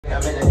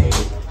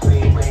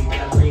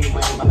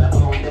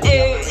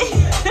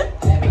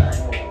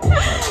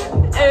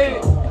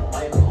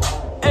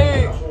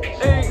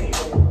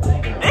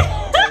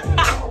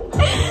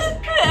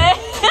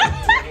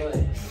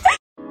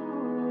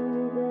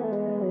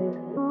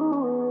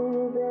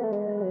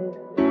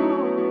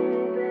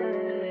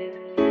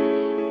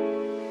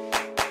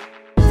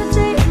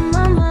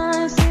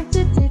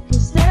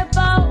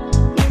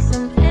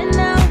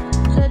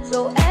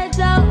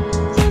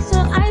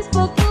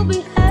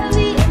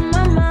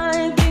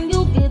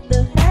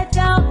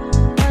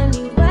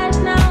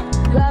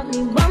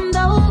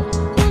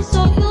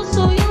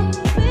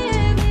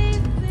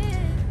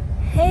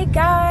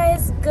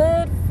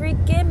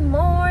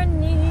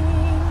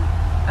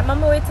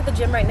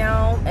Right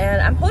now, and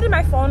I'm holding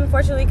my phone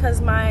unfortunately because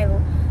my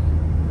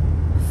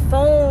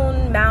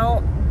phone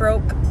mount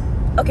broke.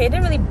 Okay, it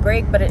didn't really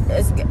break, but it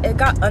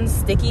got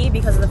unsticky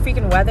because of the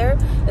freaking weather.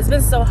 It's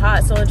been so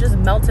hot, so it just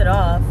melted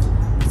off.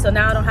 So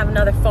now I don't have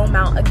another phone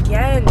mount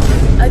again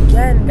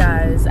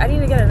guys. I need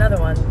to get another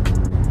one.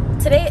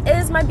 Today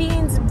is my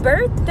Bean's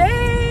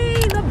birthday,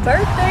 the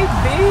birthday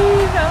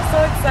Bean. I'm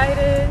so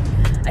excited.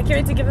 I can't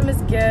wait to give him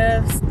his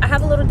gifts. I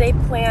have a little day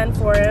planned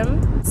for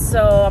him,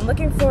 so I'm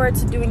looking forward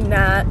to doing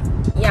that.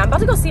 Yeah, I'm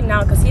about to go see him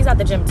now because he's at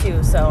the gym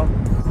too. So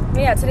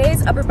yeah,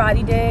 today's upper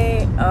body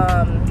day.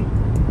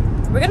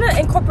 We're gonna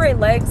incorporate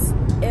legs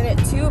in it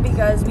too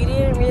because we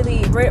didn't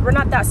really, we're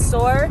not that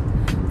sore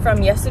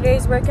from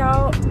yesterday's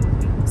workout.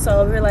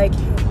 So we were like,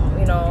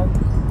 you know,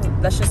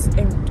 let's just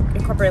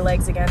incorporate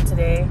legs again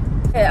today.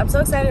 Yeah, I'm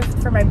so excited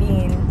for my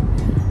Bean.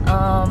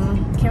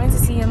 Can't wait to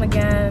see him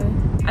again.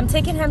 I'm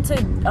taking him to,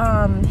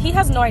 he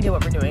has no idea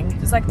what we're doing.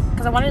 It's like,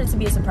 because I wanted it to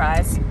be a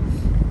surprise.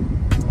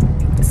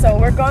 So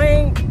we're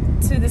going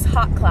to this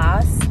hot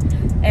class,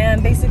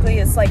 and basically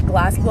it's like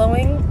glass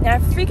blowing. And I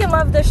freaking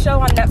love this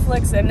show on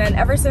Netflix, and then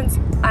ever since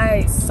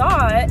I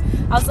saw it,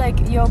 I was like,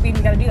 yo, Bean,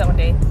 we gotta do that one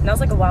day. And that was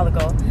like a while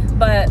ago.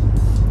 But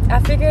I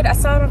figured, I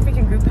saw it on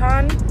freaking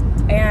Groupon,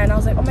 and I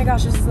was like, oh my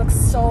gosh, this looks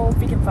so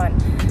freaking fun.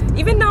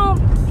 Even though,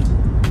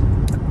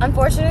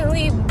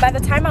 unfortunately, by the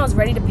time I was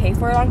ready to pay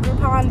for it on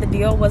Groupon, the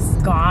deal was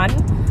gone.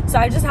 So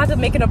I just had to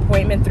make an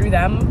appointment through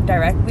them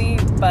directly,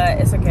 but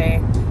it's okay.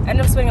 I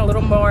ended up spending a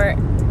little more,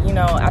 you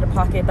know, out of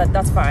pocket, but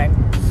that's fine.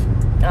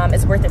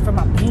 It's worth it for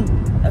my Bean,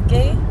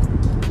 okay?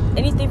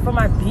 Anything for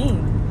my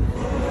Bean.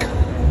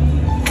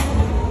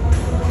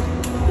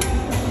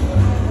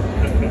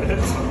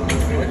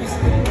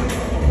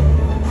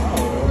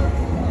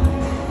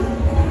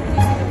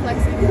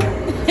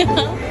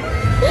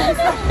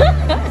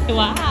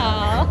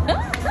 Wow.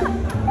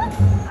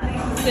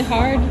 Is it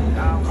hard? I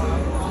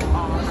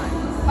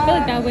feel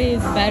like that way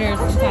is better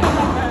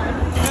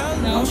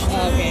sometimes. No?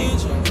 Oh, okay.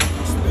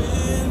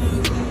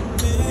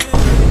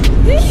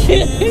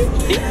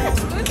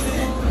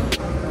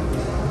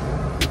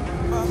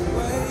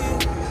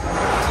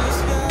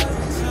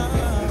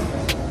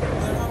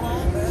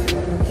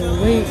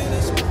 Wait.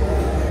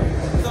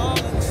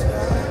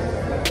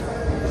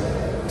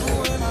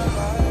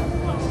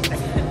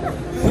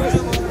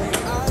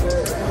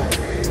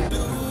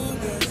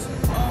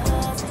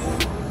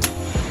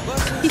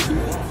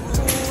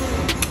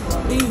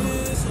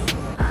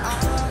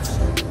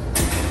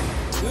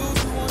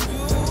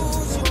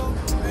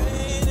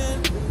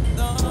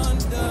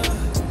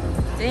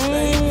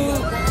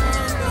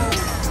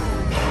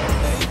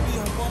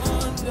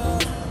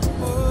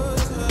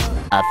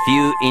 A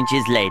few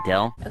inches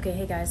later. Okay,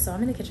 hey guys, so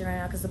I'm in the kitchen right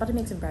now because I'm about to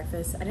make some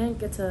breakfast. I didn't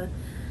get to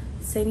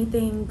say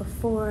anything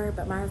before,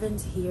 but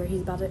Marvin's here.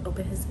 He's about to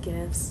open his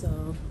gifts,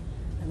 so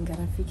I'm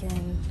gonna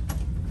freaking...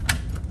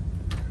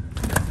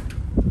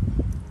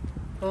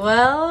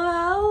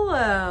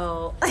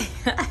 Well.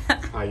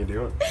 How you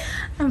doing?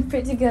 I'm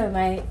pretty good,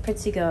 mate.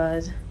 Pretty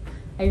good.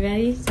 Are you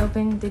ready to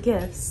open the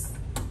gifts?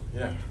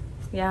 Yeah.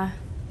 Yeah.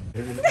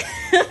 Let's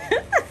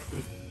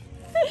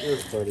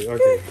start it.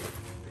 Okay.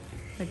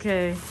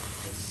 Okay.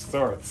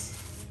 Starts.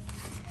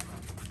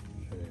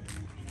 Okay.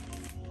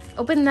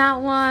 Open that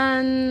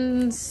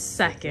one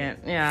second.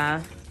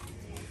 Yeah.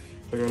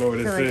 I don't know what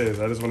this is.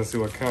 I just want to see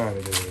what kind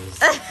it is.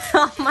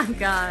 Oh my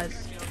gosh.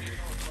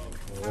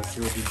 Let's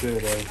see what you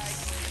did,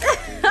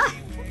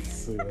 Let's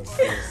see.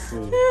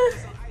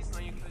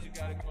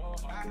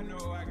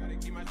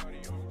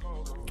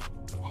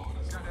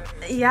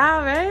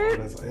 Yeah, right?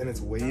 Oh, and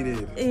it's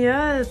weighted.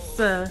 Yes.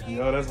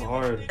 Yo, that's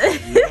hard.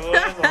 Yo,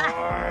 that's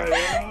hard. Yo.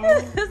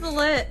 It's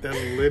lit. That's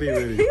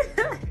litty.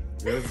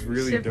 That's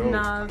really Ship dope.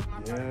 knob.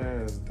 Yeah,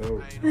 that's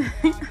dope.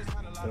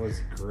 That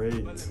was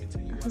great. I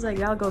was like,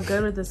 y'all go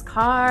good with this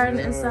car on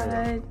the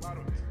inside.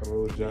 A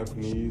little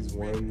Japanese,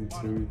 1,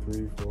 2,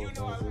 3, 4,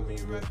 5,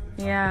 6, 7.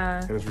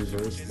 Yeah. And it's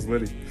reversed. It's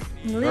litty.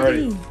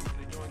 Litty. Right.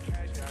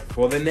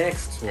 For the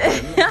next one.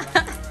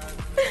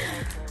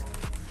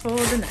 For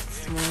the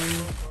next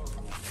one.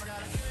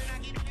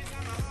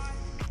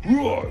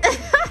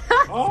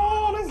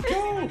 Oh, let's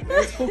go.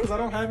 That's cool because I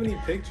don't have any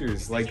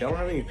pictures. Like, I don't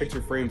have any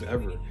picture frames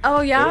ever. Oh,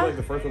 yeah? That's like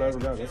the first one I ever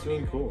got. That's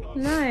really cool.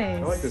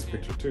 Nice. I like this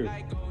picture too.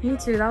 Me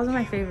too. That was one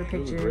of my favorite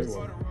pictures. This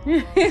was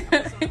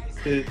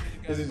a great one.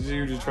 Is it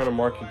you just trying to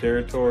mark your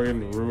territory in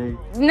the room?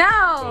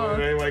 No. So if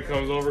anybody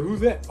comes over, who's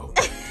that? Oh,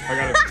 I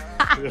got it.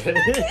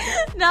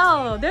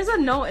 No, there's a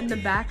note in the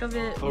back of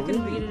it. Oh, You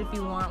can really? read it if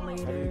you want How do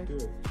you later. do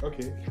it?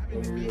 Okay. Want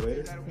me to read it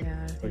later?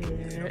 Yeah. Okay.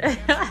 later.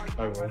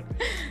 I will.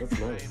 That's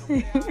nice.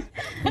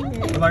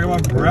 Like I'm a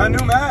brand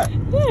new map.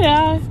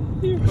 Yeah.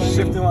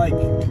 Shifting like,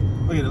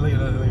 look at it.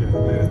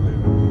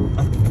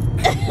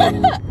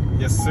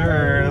 Yes,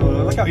 sir.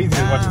 Look how easy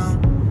it was.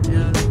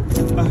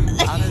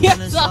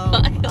 Yes, so I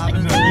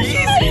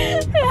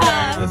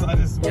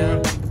just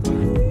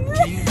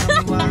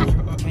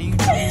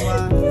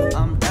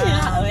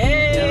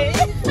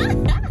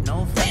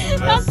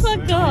That's so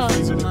cool.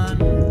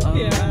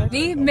 Yeah.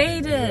 We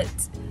made it.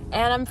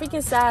 And I'm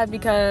freaking sad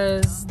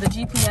because the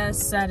GPS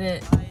said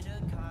it,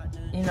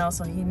 you know,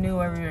 so he knew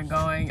where we were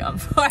going,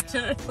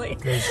 unfortunately.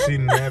 Because she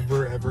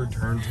never ever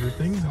turns her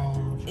things off.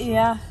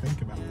 Yeah.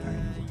 Think about that.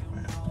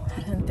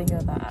 I didn't think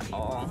of that at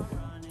all.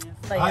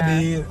 But I yeah.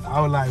 did.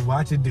 I was like,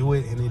 watch it do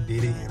it, and it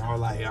did it. And I was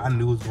like, I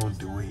knew it was going to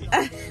do it.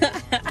 I knew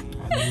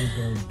it was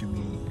going to do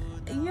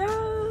it.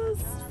 Yes.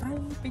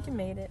 Finally freaking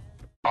made it.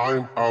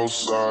 I'm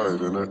outside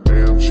in an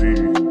AMG,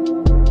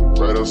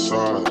 right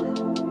outside,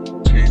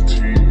 TT,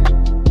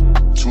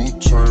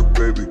 two-turn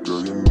baby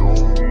girl, you know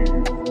me,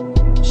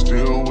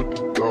 still with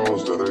the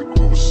dolls that I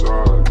grew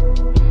beside,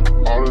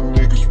 all the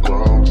niggas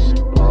round me,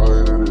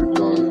 high that they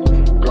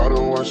die,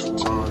 gotta watch the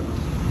time.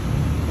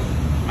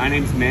 My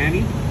name's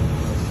Manny.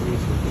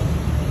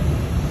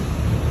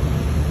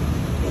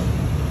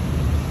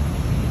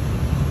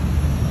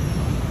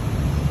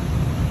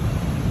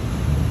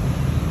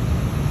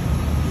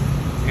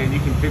 And you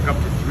can pick up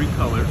to 3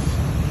 colors.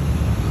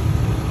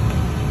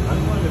 I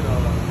wanted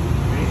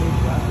amazing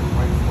black and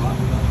white spot.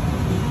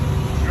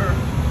 Sure.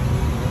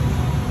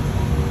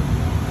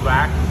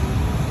 Black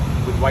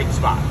with white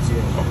spots.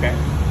 Yeah. Okay.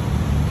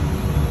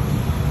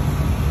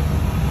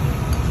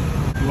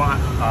 You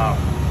want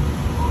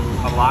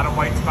a lot of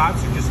white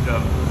spots or just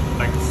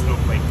like a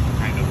snowflake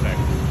kind of thing?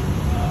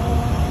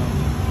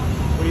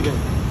 What do you think?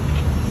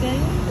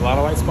 A lot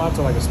of white spots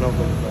or like a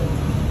snowflake?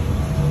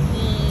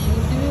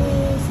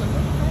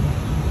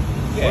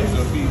 Yeah,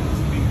 so it'll be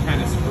kind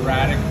of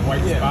sporadic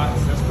white spots.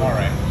 That's all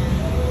right.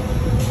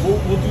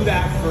 We'll do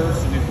that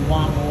first, and if you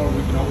want more,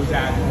 we can always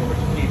add more, but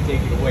you can't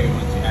take it away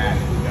once you add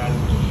it. You got it?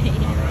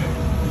 All right.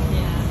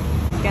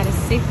 Yeah. Got his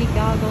safety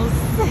goggles.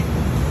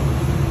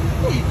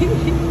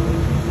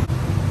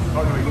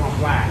 Oh no, you want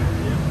black?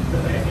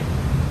 Yeah.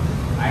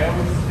 I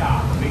always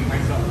stop, make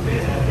myself fit.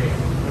 Okay,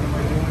 what am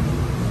I doing?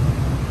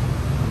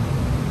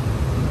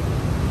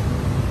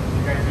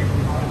 You guys here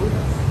from Hollywood?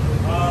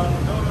 No,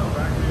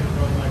 back there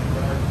from like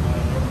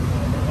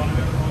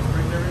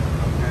Spring area.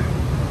 Okay.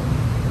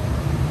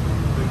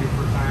 So your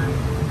first time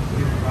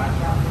getting a glass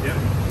shop? Yep.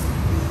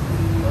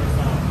 First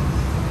time.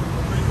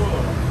 Pretty cool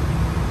though.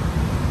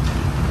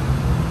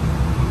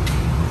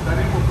 So I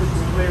think we'll put 2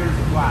 layers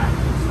of black.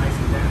 It's nice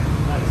and dense.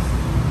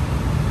 Nice.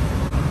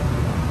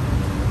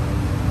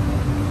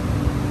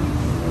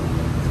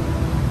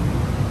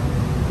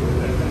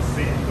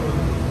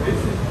 This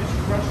is just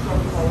crushed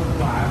up colored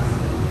glass.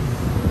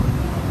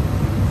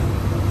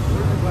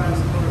 Where's the glass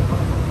color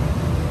from?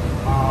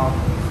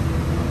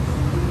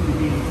 You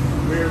mean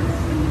where do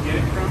we get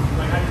it from?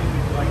 Like how do you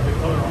think like the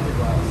color on the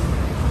glass?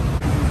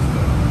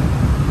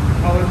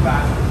 Colored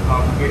glass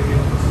we get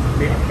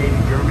it made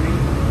in Germany.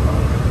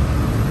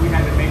 If we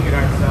had to make it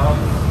ourselves,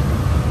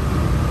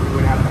 we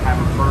would have to have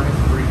a furnace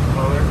for each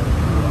color.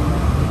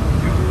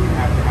 And we would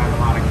have to have a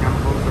lot of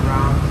chemicals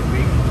around to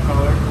make each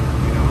color,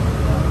 you know.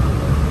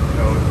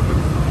 So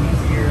it's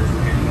easier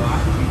and a lot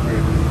cheaper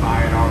to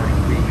buy it already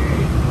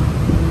pre-made.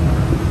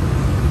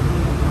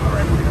 All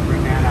right, we're gonna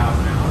bring that out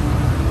now.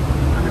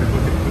 I'm gonna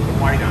put the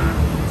white on.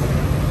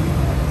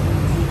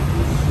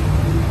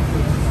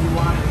 You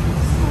want it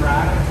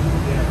sporadic?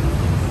 Yeah.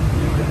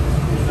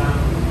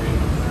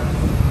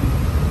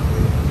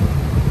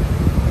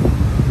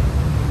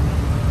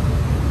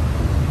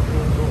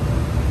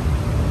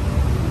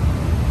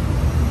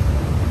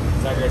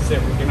 Like I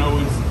said, we can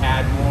always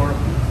add more,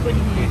 but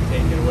you can't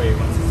take it away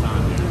once it's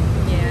on there.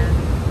 Yeah.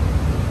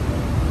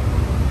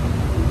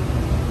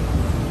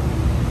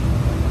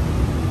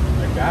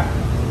 Like that?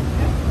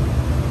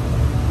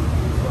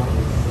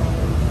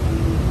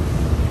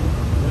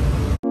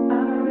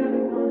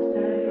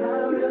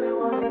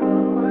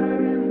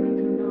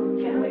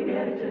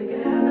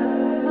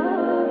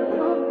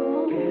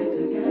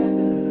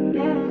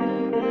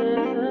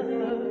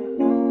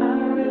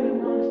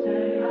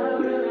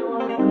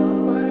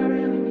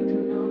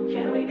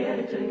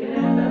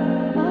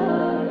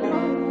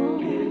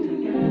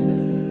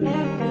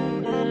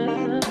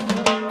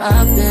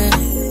 I've been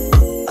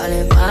all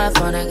in my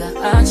phone, I got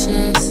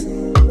options.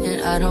 And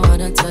I don't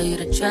wanna tell you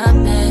to drop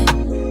it,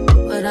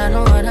 but I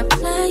don't wanna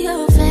play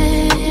your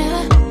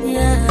fair.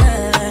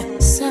 Yeah,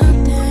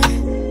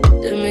 something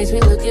that makes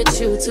me look at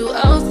you too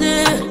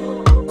often.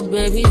 Oh,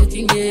 baby, you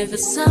can give it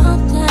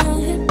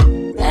something.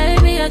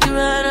 Baby, I can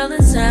run all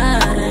the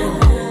time.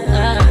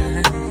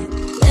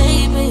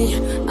 Baby,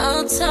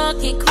 I'm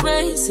talking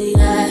crazy. See, I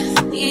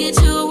need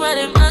you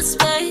running my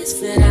space,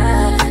 but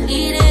I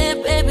need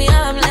it, baby,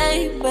 I'm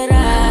late, but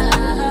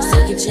I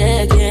still can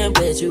check in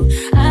with you.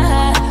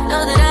 I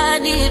know that I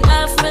need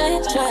my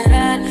friends, but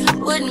I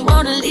wouldn't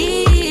wanna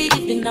leave,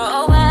 even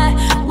though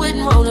I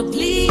wouldn't wanna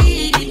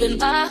bleed, even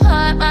my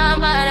heart, my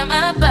mind, and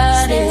my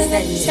body.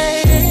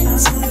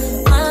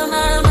 My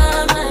mind,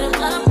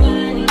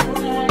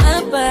 my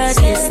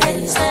body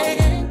says,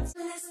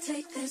 let's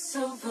take this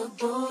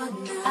overboard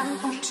now. I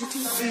want you to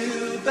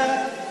feel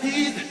that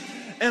heat,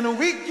 and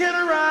we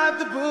can ride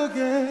the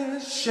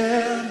boogie,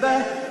 share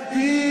that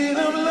heat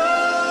of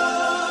love.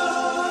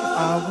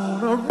 I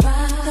wanna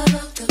ride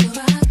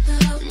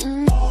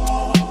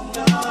all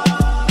night,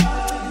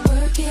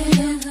 work it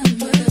in the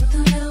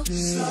rhythm,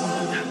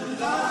 sun.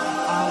 I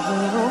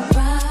wanna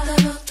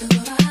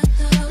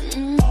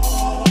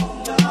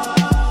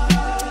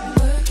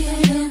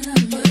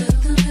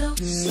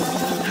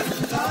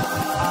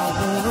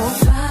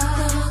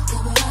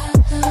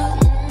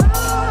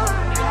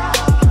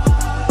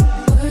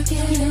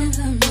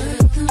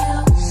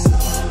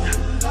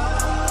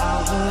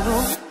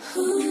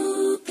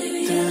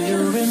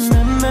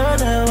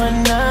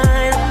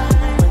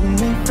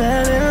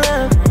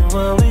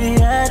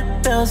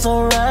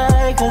so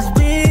right, cause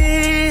we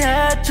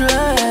had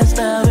trust.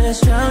 Now we're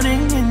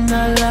drowning in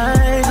our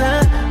lives. I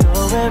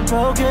know we're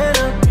broken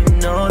up, you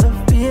know the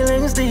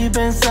feelings deep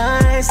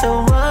inside.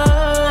 So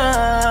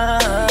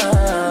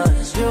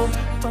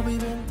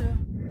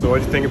So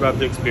what'd you think about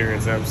the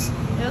experience, Ems?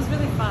 It was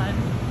really fun.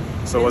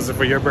 So was it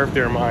for your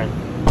birthday or mine?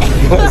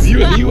 Because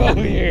you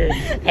over here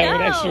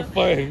having extra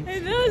fun. I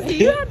know,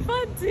 you had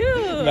fun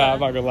too. Nah, I'm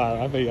not gonna lie.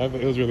 I think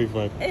it was really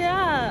fun.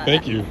 Yeah.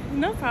 Thank you.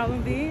 No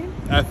problem, B.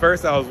 At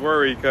first I was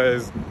worried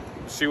because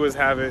she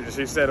said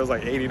it was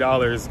like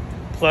 $80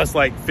 plus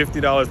like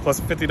 $50 plus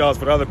 $50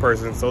 for the other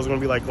person. So it was gonna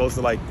be like close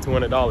to like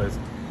 $200. I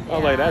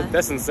was like,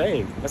 that's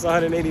insane. That's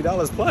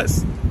 $180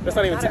 plus. That's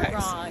not even tax.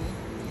 Wrong.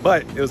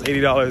 But it was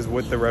 $80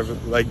 with the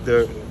like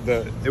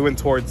it went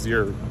towards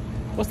your,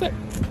 what's that?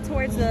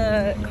 Towards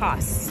the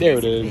costs. There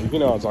it is. You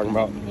know what I'm talking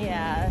about.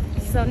 Yeah.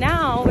 So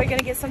now we're gonna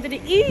get something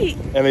to eat.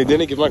 And they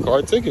didn't get my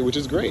car ticket, which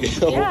is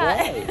great.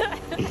 Yeah.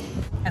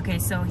 Okay,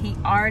 so he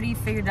already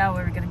figured out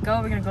where we're gonna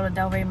go. We're gonna go to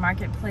Delrey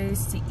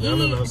Marketplace to eat.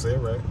 No, say it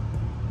right.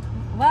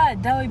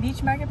 What? Delrey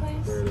Beach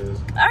Marketplace? There it is.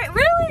 All right,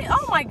 really?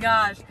 Oh my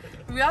gosh.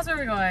 That's where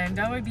we're going.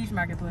 Delrey Beach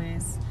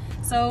Marketplace.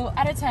 So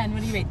out of 10,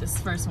 what do you rate this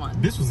first one?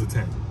 This was a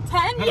 10.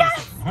 10?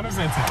 Yes! 100% 10.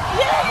 Yeah!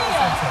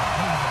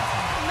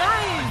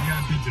 Nice! You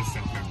gotta beat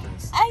yourself at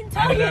this. I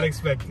did not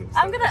expect this.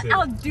 I'm gonna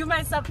outdo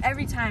myself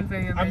every time for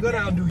your birthday. I'm gonna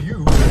outdo you.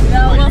 No,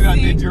 but we'll you see.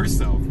 outdid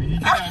yourself. You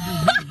gotta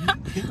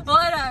do me.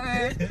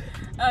 Whatever.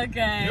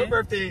 Okay. Your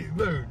birthday,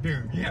 look,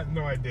 dude, you have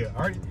no idea.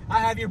 I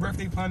have your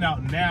birthday planned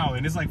out now,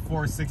 and it's like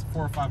 4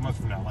 or 5 months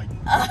from now. Like,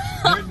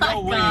 there's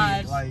no way.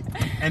 Gosh. Like,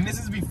 and this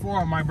is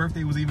before my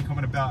birthday was even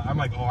coming about. I'm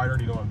like, oh, I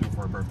already know what I'm doing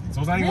for a birthday. So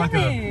it's not even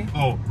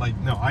like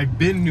no, I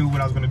knew what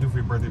I was gonna do for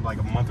your birthday like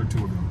a month or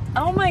 2 ago.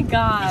 Oh my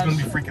gosh. It's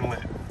gonna be freaking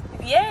lit.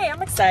 Yay,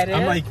 I'm excited.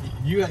 I'm like,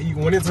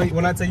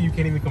 when I tell you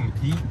can't even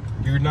compete,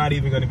 you're not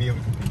even gonna be able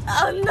to compete.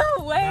 Oh,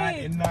 no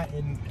way. Not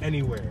in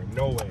anywhere.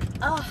 No way.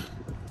 Oh.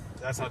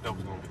 That's how dope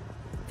it's gonna be.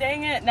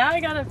 Dang it, now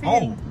I gotta figure.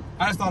 Oh,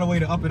 I just thought a way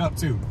to up it up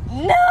too.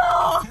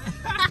 No!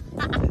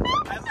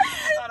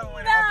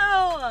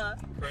 No!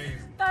 Crazy.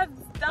 That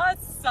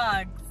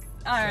sucks.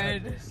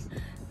 Alright.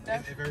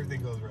 If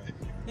everything goes right.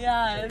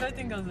 Yeah, if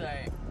everything goes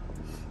right.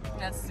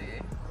 Let's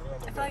see.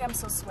 I feel like I'm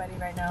so sweaty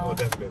right now. Oh,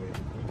 definitely.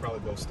 We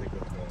probably both stick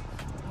with that.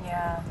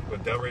 Yeah.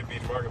 But Delrey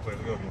Beach Marketplace,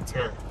 we're gonna get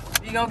turned.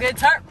 You gonna get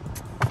turned?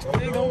 Oh,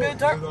 you gonna get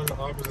turned? On the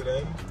opposite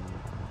end.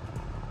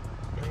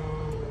 No.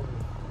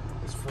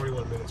 It's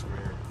 41 minutes from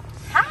here.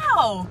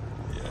 How?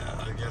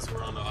 Yeah, I guess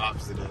we're on the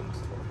opposite end.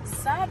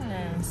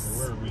 Sadness.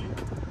 Where are we? We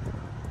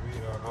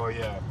are, oh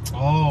yeah.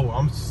 Oh,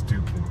 I'm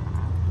stupid.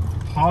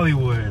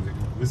 Hollywood.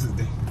 This is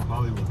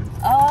Hollywood.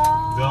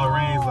 Oh.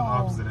 Delray is the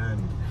opposite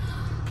end.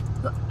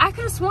 I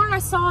could have sworn I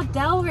saw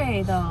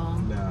Delray though.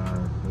 Nah,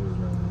 it was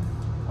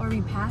not. Or we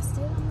passed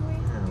it on the way?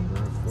 Yeah,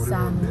 bro.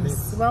 41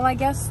 minutes. Well, I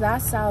guess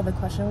that's out of the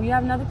question. Will you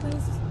have another,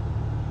 please?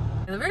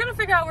 We're gonna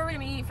figure out where we're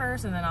gonna eat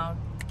first, and then I'll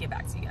get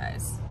back to you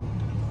guys.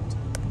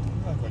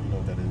 I don't know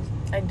what that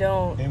is. I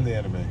don't. Name the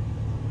anime.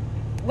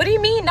 What do you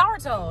mean,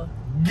 Naruto?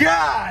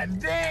 God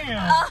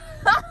damn!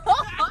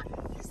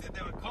 You said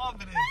that with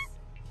confidence.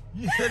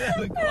 You said that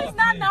with confidence. It's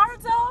not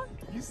Naruto?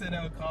 You said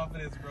that with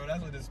confidence, bro.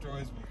 That's what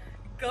destroys me.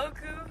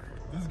 Goku?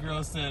 This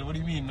girl said, what do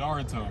you mean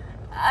Naruto?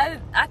 I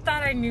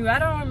thought I knew. I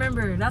don't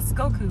remember. That's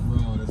Goku.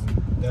 Bro,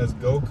 that's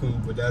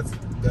Goku, but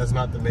that's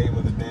not the name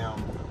of the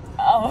damn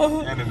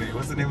anime.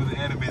 What's the name of the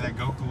anime that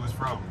Goku is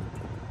from?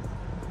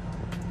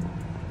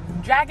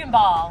 Dragon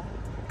Ball.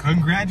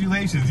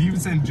 Congratulations, you even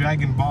said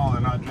Dragon Ball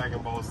and not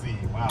Dragon Ball Z.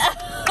 Wow.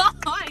 Oh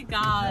my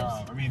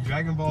gosh. I mean,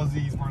 Dragon Ball Z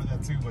is part of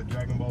that too, but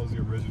Dragon Ball is the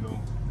original.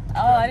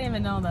 Oh, I didn't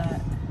even know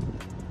that.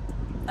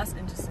 That's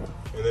interesting.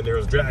 And then there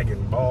was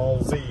Dragon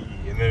Ball Z,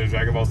 and then there's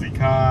Dragon Ball Z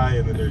Kai,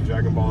 and then there's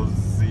Dragon Ball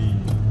Z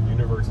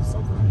Universe or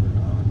something like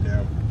that. Oh,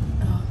 damn.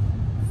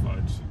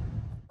 Fudge.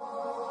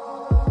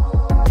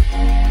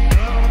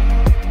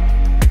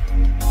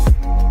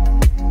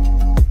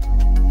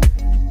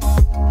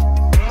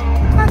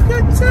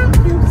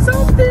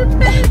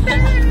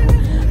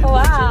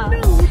 Wow.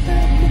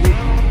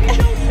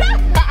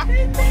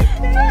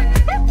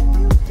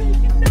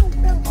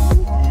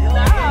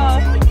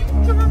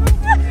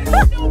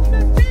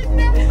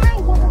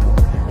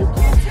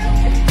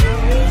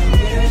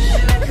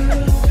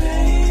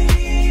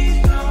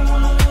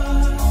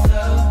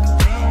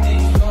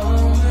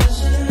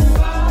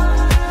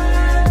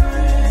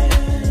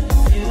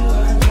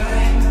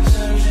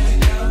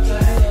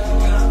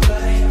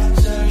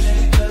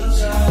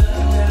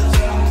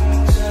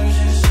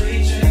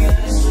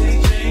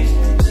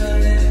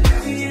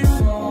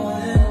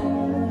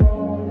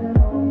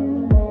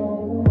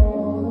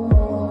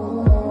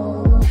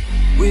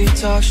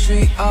 Talk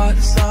street art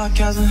and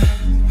sarcasm,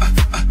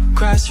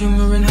 crass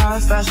humor in high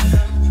fashion.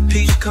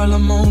 Peach color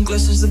moon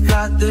glistens, the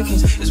plot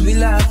thickens as we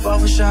laugh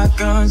over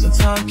shotguns and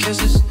tongue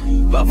kisses.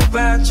 Bubble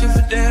bath, truth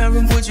or dare,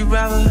 and would you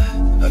rather?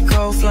 A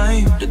cold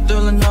flame, the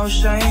thrill of no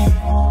shame.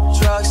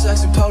 Drug,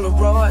 sex, and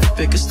Polaroid.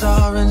 Pick a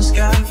star in the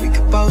sky, we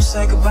could both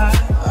say goodbye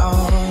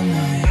all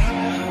night.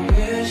 I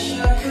wish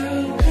I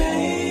could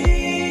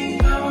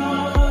paint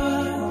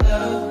our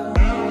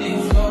love,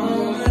 these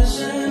moments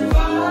in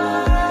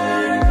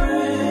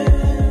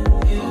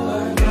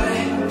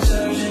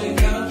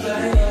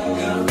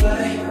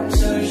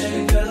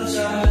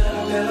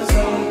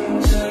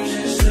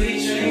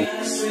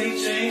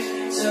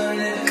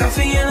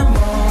coffee in the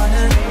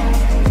morning,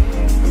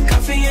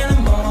 coffee in the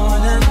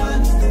morning.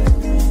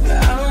 I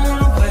don't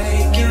wanna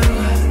wake you,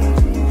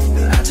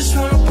 I just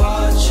wanna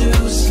watch you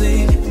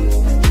sleep.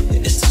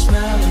 It's the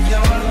smell of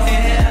your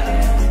hair,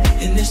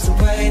 and it's the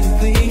way that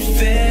we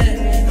fit.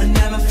 I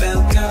never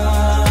felt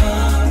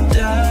comfortable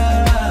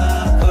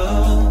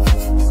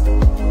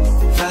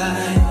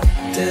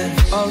like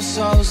this. Old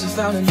souls have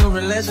found a new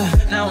religion.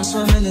 Now I'm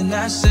swimming in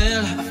that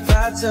sin.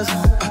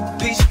 Baptism,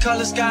 peach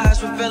colored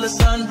skies reveal a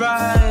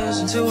sunrise.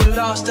 Until the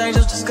lost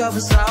angels discover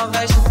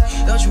salvation.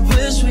 Don't you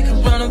wish we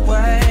could run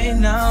away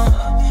now?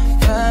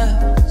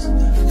 Yes,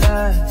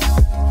 yes.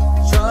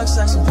 Drugs,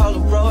 sex, and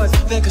Polaroids.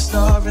 Pick a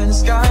star in the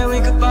sky, we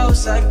could both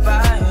say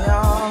goodbye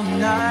all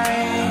night.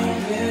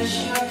 I wish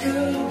I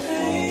could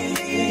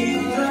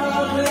paint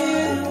our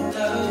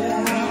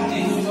love,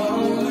 these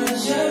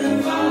moments in the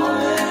morning.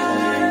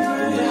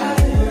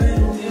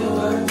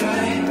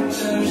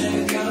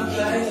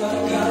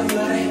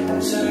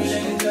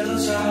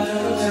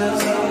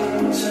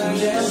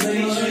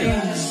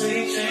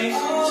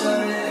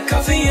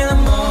 Coffee in the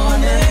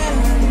morning,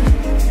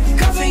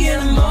 coffee in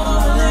the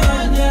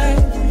morning, yeah.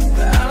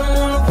 But I don't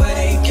wanna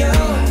wake you,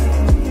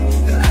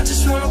 I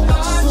just wanna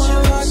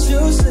watch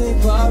you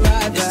sleep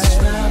alright. It's the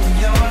smell of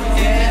your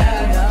hair,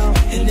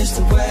 and it's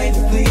the way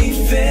that we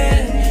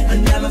fit. I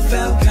never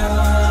felt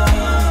comfortable,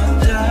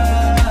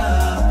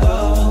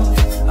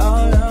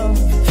 oh no.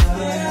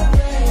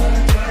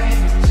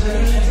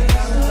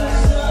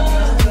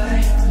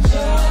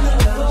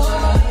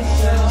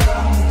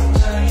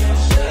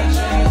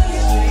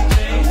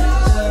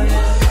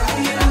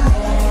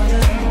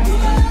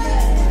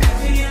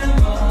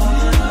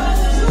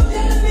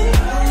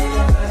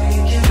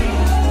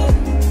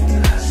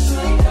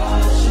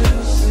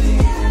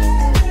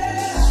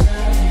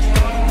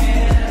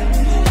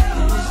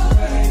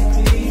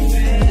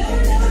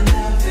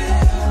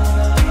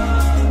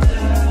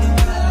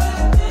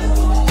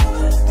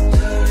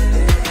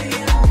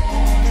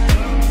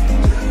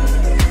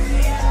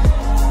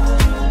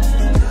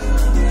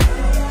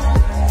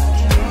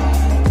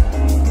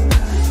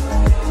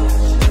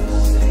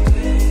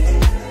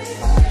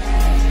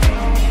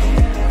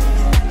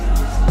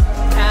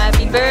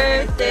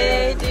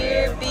 Birthday,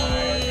 dear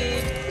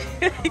Beach.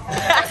 Happy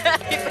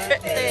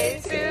birthday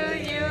to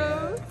you.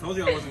 I told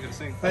you I wasn't gonna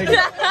sing. Thank you.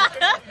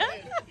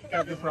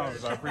 Happy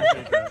promise. I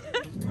appreciate that.